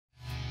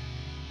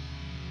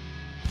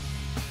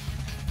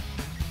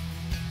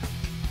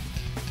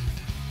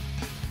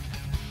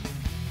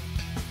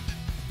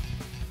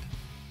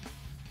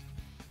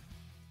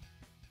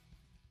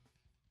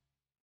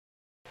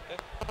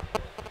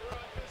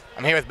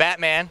I'm here with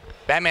Batman.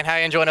 Batman, how are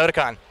you enjoying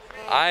Otakon?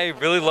 I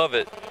really love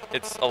it.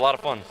 It's a lot of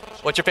fun.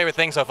 What's your favorite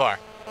thing so far?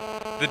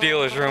 The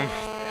dealer's room.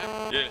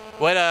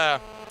 Yeah.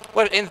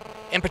 What in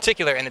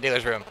particular in the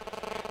dealer's room?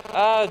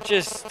 I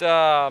guess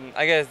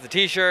the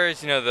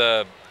t-shirts, you know,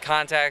 the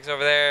contacts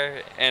over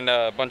there, and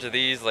a bunch of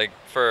these, like,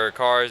 for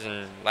cars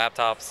and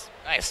laptops.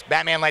 Nice.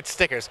 Batman likes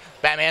stickers.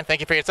 Batman, thank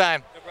you for your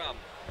time. No problem.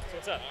 So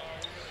what's up?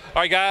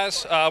 All right,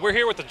 guys, we're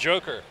here with the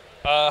Joker.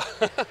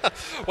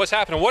 What's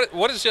happening?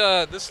 What is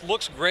this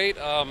looks great.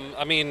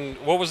 I mean,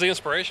 what was the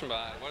inspiration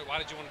behind it? Why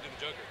did you want to do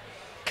the Joker?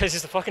 Because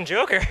he's the fucking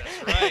Joker.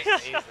 Right.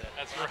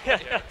 That's right.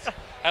 Yeah.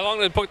 How long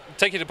did it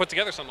take you to put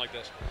together something like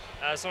this?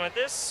 Something like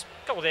this,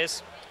 a couple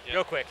days, Yeah.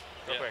 real quick.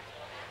 Yeah,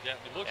 it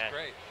looks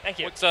great. Thank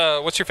you.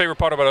 What's your favorite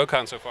part about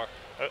Otakon so far?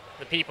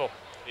 The people.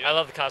 Yeah. I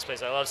love the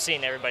cosplays. I love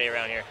seeing everybody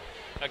around here.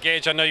 Now,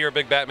 Gage, I know you're a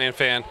big Batman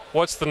fan.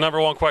 What's the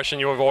 #1 question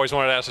you have always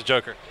wanted to ask the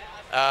Joker?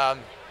 #1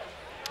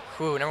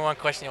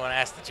 question you want to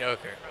ask the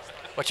Joker.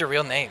 What's your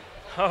real name?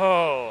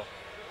 Oh,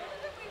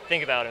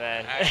 think about it,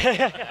 man. All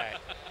right.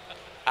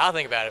 I'll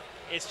think about it.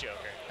 It's Joker.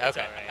 It's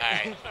Okay. all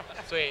right.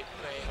 Sweet.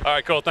 All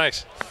right, cool.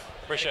 Thanks.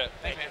 Appreciate it.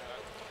 Thanks, man.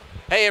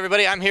 Hey,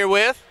 everybody. I'm here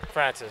with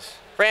Francis.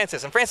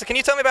 Francis. And Francis, can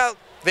you tell me about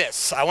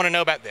this? I want to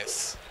know about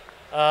this.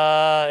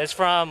 It's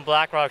from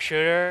Black Rock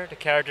Shooter. The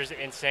character's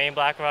insane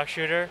Black Rock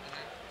Shooter.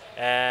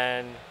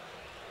 And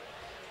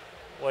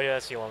what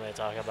else do you want me to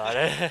talk about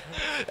it?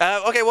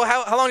 Okay. Well,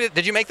 how long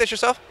did you make this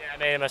yourself? Yeah, I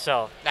made it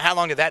myself. Now, how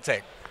long did that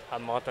take? A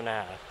month and a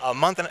half. A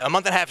month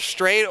and a half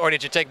straight, or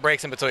did you take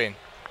breaks in between?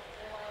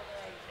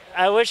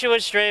 I wish it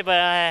was straight, but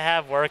I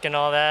have work and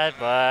all that,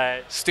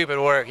 but Stupid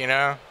work, you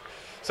know.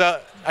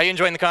 So, are you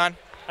enjoying the con?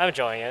 I'm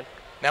enjoying it.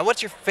 Now,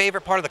 what's your favorite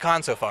part of the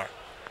con so far?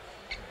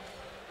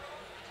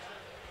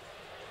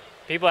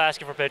 People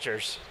asking for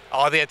pictures.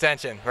 All the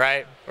attention,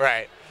 right?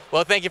 Right.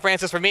 Well, thank you,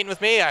 Francis, for meeting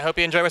with me. I hope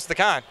you enjoy the rest of the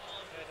con.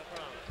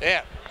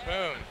 Yeah.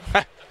 Boom.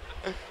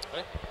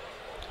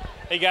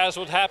 Hey, guys,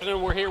 what's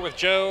happening? We're here with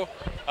Joe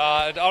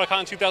at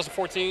Otakon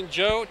 2014.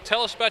 Joe,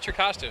 tell us about your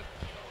costume.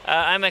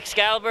 I'm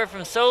Excalibur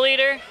from Soul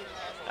Eater.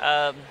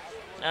 I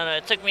don't know,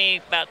 it took me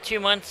about 2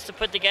 months to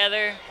put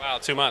together. Wow,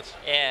 2 months.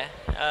 Yeah,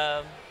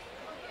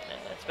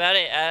 that's about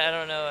it. I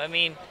don't know. I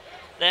mean,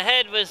 the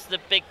head was the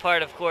big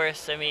part, of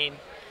course. I mean,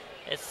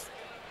 it's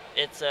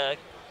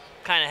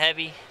kind of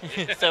heavy,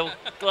 so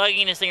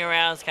lugging this thing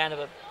around is kind of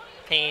a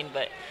pain,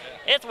 but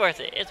it's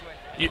worth it. It's worth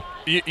it.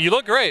 You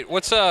look great.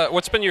 What's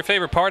been your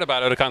favorite part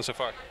about Otakon so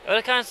far?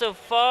 Otakon so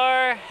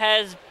far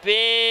has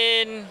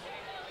been,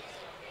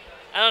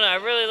 I don't know. I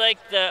really like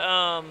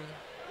the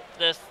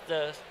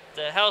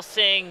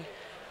Helsing,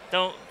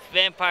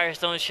 vampires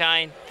don't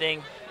shine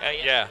thing.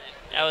 Yeah.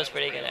 That was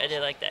pretty good. I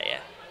did like that.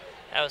 Yeah,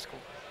 that was cool.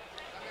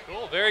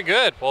 Cool. Very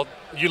good. Well,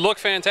 you look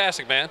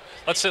fantastic, man.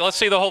 Let's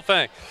see the whole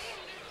thing.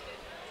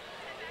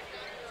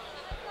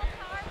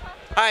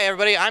 Hi,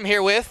 everybody. I'm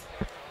here with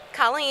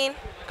Colleen.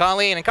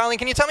 Colleen. And Colleen,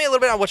 can you tell me a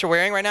little bit about what you're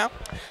wearing right now?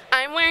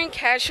 I'm wearing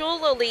casual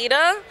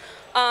Lolita.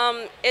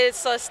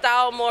 It's a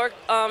style more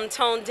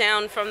toned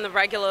down from the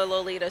regular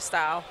Lolita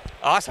style.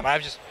 Awesome.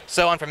 I'm just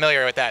so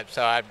unfamiliar with that,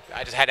 so I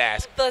just had to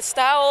ask. The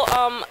style,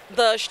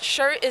 the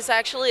shirt is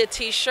actually a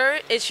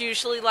t-shirt. It's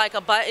usually like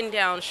a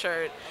button-down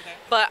shirt. Okay.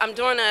 But I'm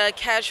doing a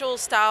casual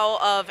style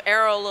of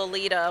Arrow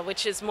Lolita,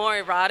 which is more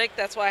erotic.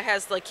 That's why it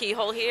has the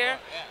keyhole here.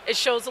 Oh, yeah. It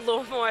shows a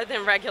little more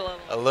than regular.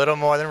 A little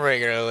more than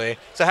regularly.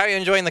 So how are you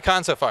enjoying the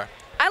con so far?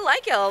 I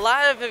like it. A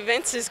lot of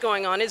events is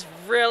going on. It's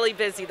really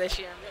busy this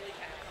year.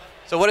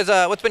 So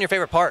what's been your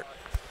favorite part?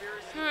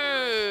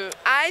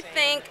 I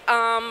think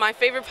my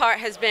favorite part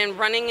has been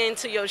running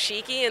into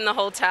Yoshiki in the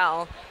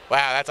hotel.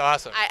 Wow, that's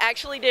awesome. I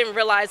actually didn't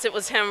realize it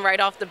was him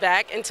right off the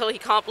back until he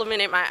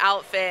complimented my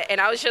outfit,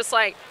 and I was just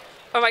like,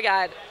 oh my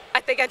God, I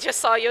think I just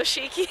saw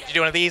Yoshiki. Did you do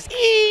one of these?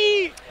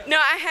 No,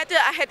 I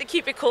had to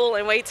keep it cool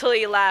and wait till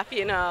he left,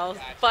 you know.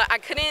 But I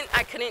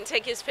couldn't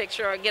take his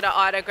picture or get an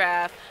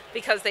autograph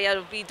because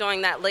they'll be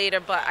doing that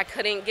later. But I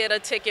couldn't get a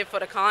ticket for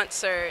the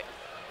concert.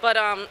 But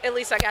at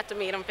least I got to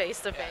meet him face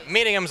to face.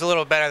 Meeting him's a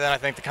little better than I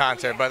think the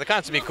concert, but the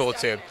concert would be cool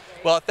too.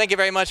 Well, thank you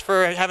very much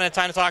for having the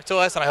time to talk to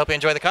us, and I hope you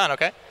enjoy the con,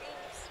 okay?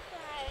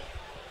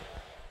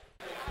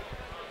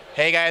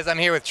 Hey guys, I'm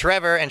here with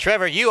Trevor, and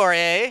Trevor, you are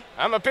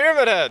I'm a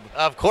Pyramid Head.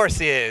 Of course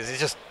he is. He's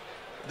just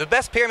the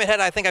best Pyramid Head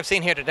I think I've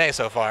seen here today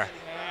so far.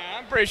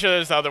 I'm pretty sure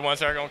there's other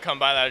ones that are going to come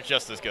by that are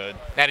just as good.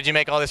 Now, did you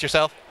make all this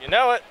yourself? You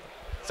know it.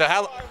 So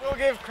how? I will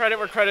give credit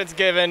where credit's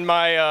given.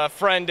 My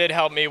friend did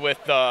help me with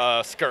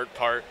the skirt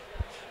part.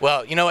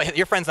 Well, you know what?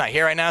 Your friend's not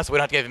here right now, so we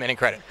don't have to give him any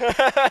credit.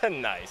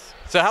 Nice.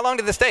 So how long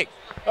did this take?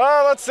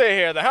 Let's see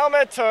here. The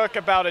helmet took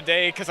about a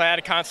day because I had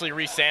to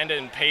constantly resand it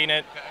and paint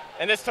it.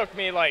 And this took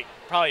me like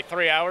probably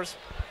 3 hours.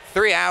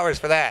 3 hours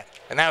for that.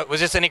 And that was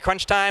this any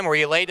crunch time? Were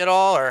you late at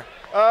all, or?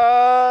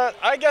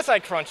 I guess I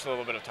crunched a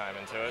little bit of time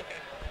into it.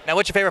 Now,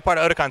 what's your favorite part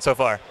of Otakon so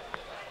far?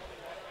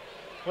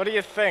 What do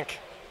you think?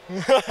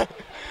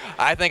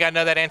 I think I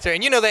know that answer,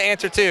 and you know that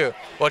answer too.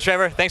 Well,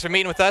 Trevor, thanks for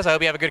meeting with us. I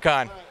hope you have a good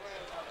con.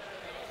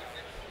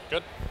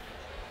 Good.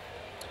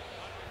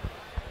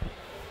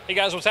 Hey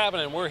guys, what's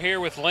happening? We're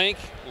here with Link.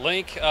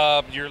 Link,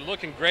 you're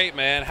looking great,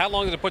 man. How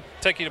long did it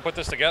take you to put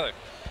this together?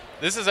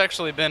 This has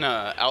actually been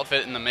an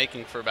outfit in the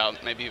making for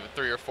about maybe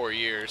 3 or 4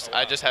 years. Oh,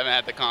 wow. I just haven't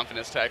had the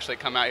confidence to actually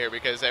come out here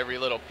because every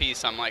little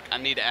piece I'm like, I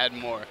need to add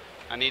more.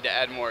 I need to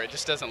add more. It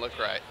just doesn't look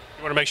right.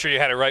 You want to make sure you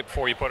had it right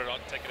before you put it on,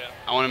 take it out?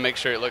 I want to make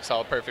sure it looks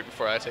all perfect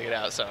before I take it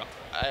out. So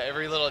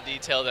every little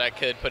detail that I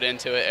could put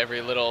into it,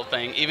 every little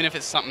thing, even if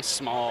it's something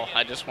small,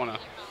 I just want to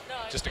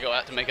go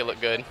out to make it look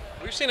good.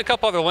 We've seen a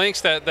couple other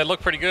links that look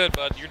pretty good,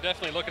 but you're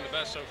definitely looking the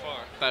best so far.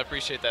 I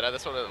appreciate that.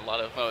 That's what a lot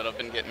of what I've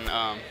been getting.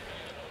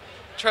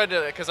 Tried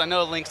to, because I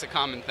know Link's a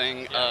common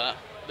thing.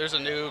 There's a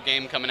new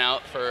game coming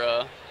out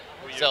for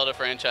Zelda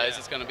franchise. Yeah.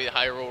 It's going to be the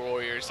Hyrule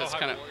Warriors. Oh, That's Hyrule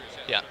kind of Warriors,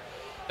 yeah.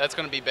 That's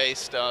going to be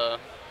based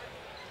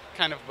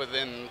kind of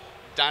within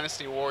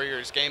Dynasty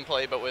Warriors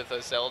gameplay, but with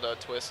a Zelda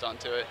twist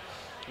onto it.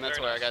 And that's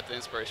Very where nice. I got the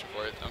inspiration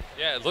for it.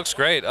 Yeah, it looks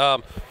great.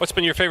 What's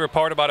been your favorite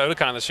part about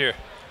Otakon this year?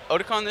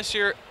 Otakon this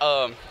year,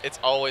 it's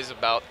always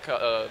about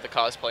the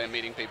cosplay and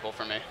meeting people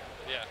for me.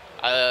 Yeah.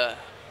 I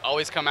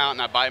always come out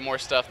and I buy more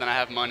stuff than I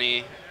have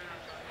money,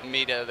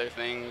 meet other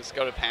things,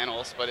 go to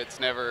panels, but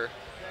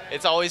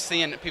it's always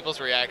seeing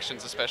people's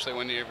reactions, especially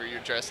whenever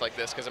you're dressed like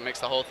this, because it makes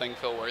the whole thing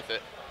feel worth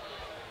it.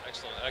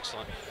 Excellent,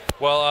 excellent.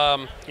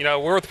 Well,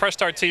 we're with Press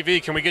Start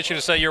TV. Can we get you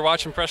to say you're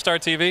watching Press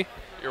Start TV?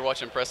 You're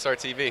watching Press Start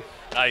TV.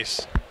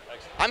 Nice.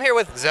 I'm here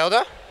with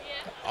Zelda.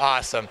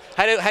 Awesome.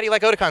 How do you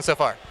like Otakon so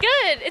far?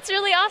 Good. It's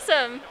really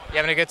awesome. You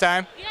having a good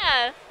time?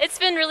 Yeah. It's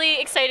been really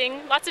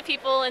exciting. Lots of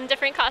people in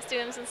different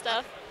costumes and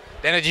stuff.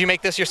 Dana, did you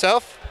make this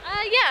yourself?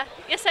 Yeah.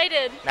 Yes, I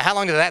did. Now, how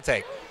long did that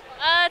take?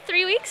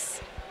 3 weeks.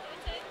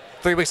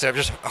 3 weeks of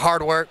just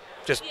hard work.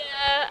 Just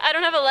Yeah. I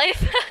don't have a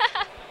life.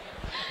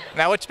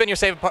 now, what's been your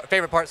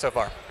favorite part so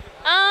far?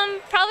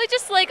 Probably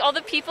just like all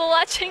the people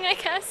watching, I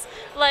guess.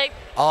 Like,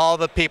 All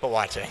the people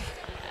watching.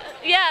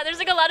 yeah, there's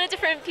like a lot of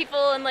different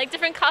people and like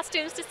different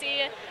costumes to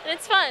see, and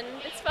it's fun.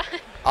 It's fun.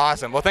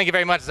 Awesome. Well, thank you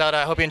very much, Zelda.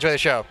 I hope you enjoy the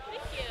show.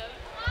 Thank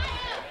you.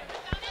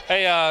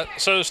 Hey,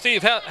 so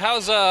Steve,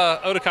 how's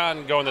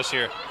Otakon going this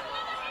year?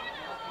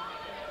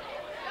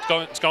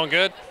 It's going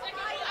good?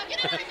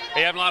 Are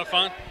you having a lot of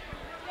fun?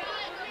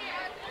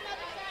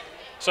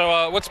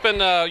 So what's been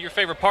your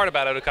favorite part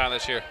about Otakon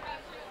this year?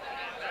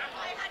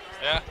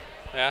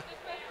 Yeah,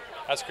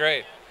 that's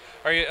great.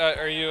 Are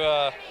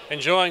you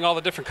enjoying all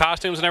the different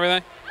costumes and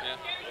everything? Yeah.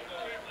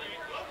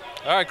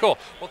 All right, cool.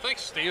 Well,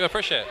 thanks, Steve. I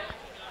appreciate it.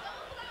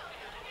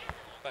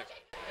 Thanks.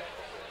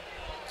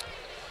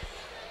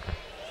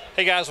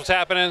 Hey guys, what's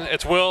happening?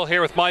 It's Will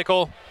here with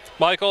Michael.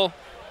 Michael,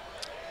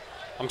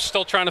 I'm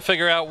still trying to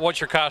figure out what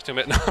your costume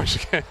is. No, I'm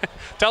just kidding.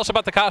 Tell us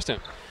about the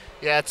costume.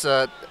 Yeah, it's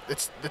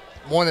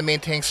one of the main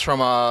tanks from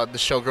the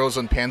show Girls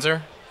on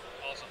Panzer.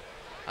 Awesome.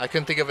 I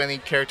couldn't think of any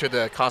character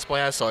to cosplay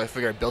as, so I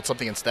figured I'd build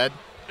something instead.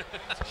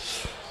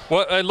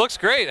 Well, it looks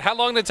great. How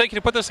long did it take you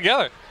to put this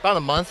together? About a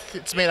month.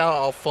 It's made out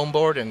of foam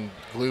board and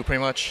glue,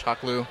 pretty much,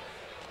 hot glue.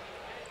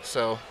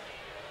 So,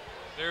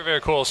 Very, very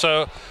cool.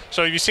 So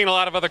you've seen a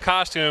lot of other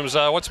costumes.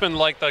 What's been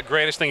like the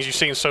greatest things you've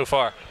seen so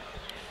far?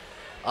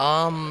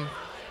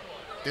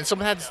 then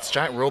someone had this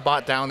giant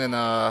robot down in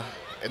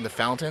the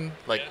fountain.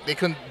 Like they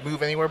couldn't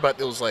move anywhere, but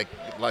it was like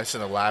nice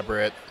and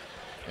elaborate,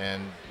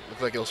 and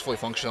looked like it was fully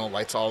functional.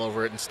 Lights all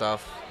over it and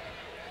stuff.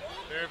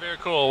 Very, very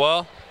cool.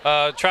 Well,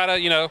 try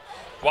to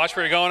watch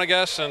where you're going, I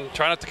guess, and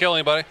try not to kill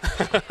anybody.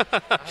 I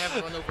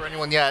haven't run over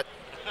anyone yet.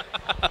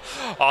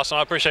 Awesome.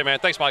 I appreciate it, man.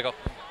 Thanks, Michael.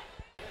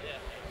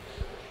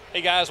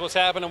 Hey guys, what's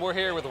happening? We're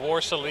here with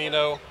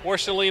Warcelino.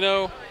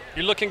 Warcelino,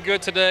 you're looking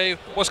good today.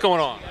 What's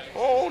going on?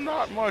 Oh,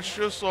 not much.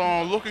 Just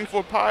looking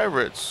for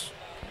pirates.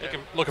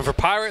 Looking for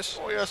pirates?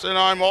 Oh, yes, and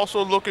I'm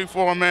also looking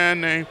for a man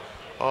named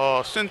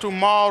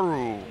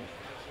Sentomaru.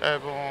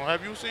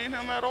 Have you seen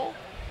him at all?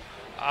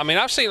 I mean,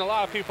 I've seen a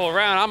lot of people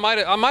around.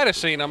 I might have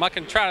seen him. I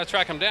can try to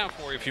track him down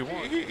for you if you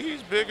want.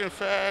 He's big and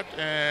fat,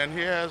 and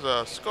he has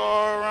a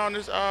scar around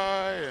his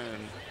eye.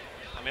 And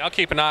I mean, I'll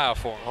keep an eye out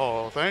for him.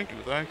 oh, thank you.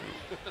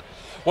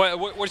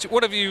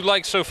 What have you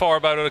liked so far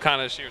about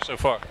Otakon this year so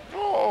far? Oh,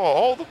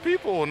 all the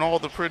people and all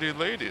the pretty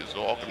ladies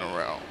walking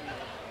around.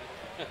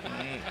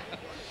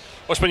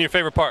 What's been your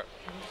favorite part?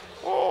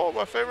 Oh,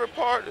 my favorite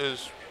part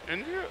is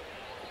in here.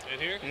 In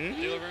here? Mhm.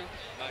 Dealer room?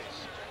 Nice.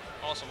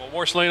 Awesome. Well,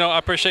 Warcelino, I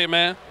appreciate it,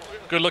 man.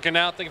 Good looking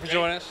out. Thank you for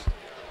joining us.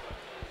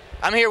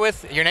 I'm here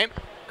with your name?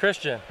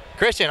 Christian.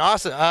 Christian,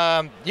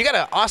 awesome. You got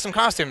an awesome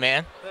costume,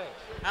 man.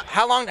 Thanks.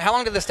 How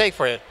long did this take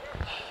for you?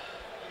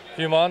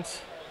 Few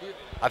months.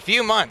 A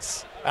few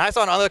months. I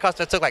saw another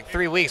costume that took like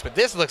 3 weeks, but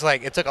this looks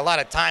like it took a lot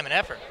of time and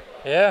effort.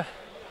 Yeah.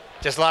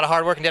 Just a lot of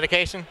hard work and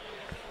dedication.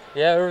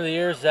 Yeah, over the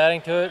years,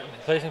 adding to it,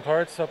 replacing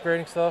parts,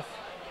 upgrading stuff.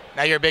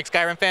 Now you're a big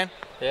Skyrim fan?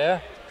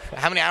 Yeah.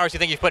 How many hours do you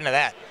think you've put into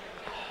that?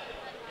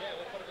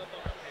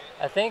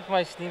 I think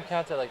my Steam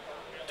count's at like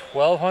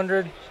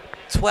 1,200.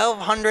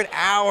 1,200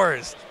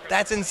 hours.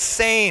 That's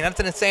insane. That's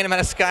an insane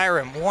amount of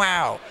Skyrim.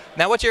 Wow.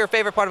 Now, what's your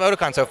favorite part of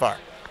Otakon so far?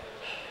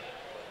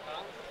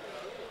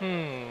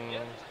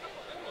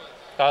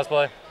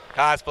 Cosplay.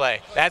 Cosplay.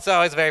 That's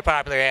always a very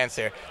popular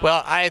answer.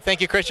 Well, I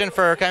thank you, Christian,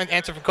 for coming to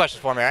answer some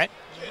questions for me, all right?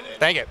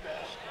 Thank you.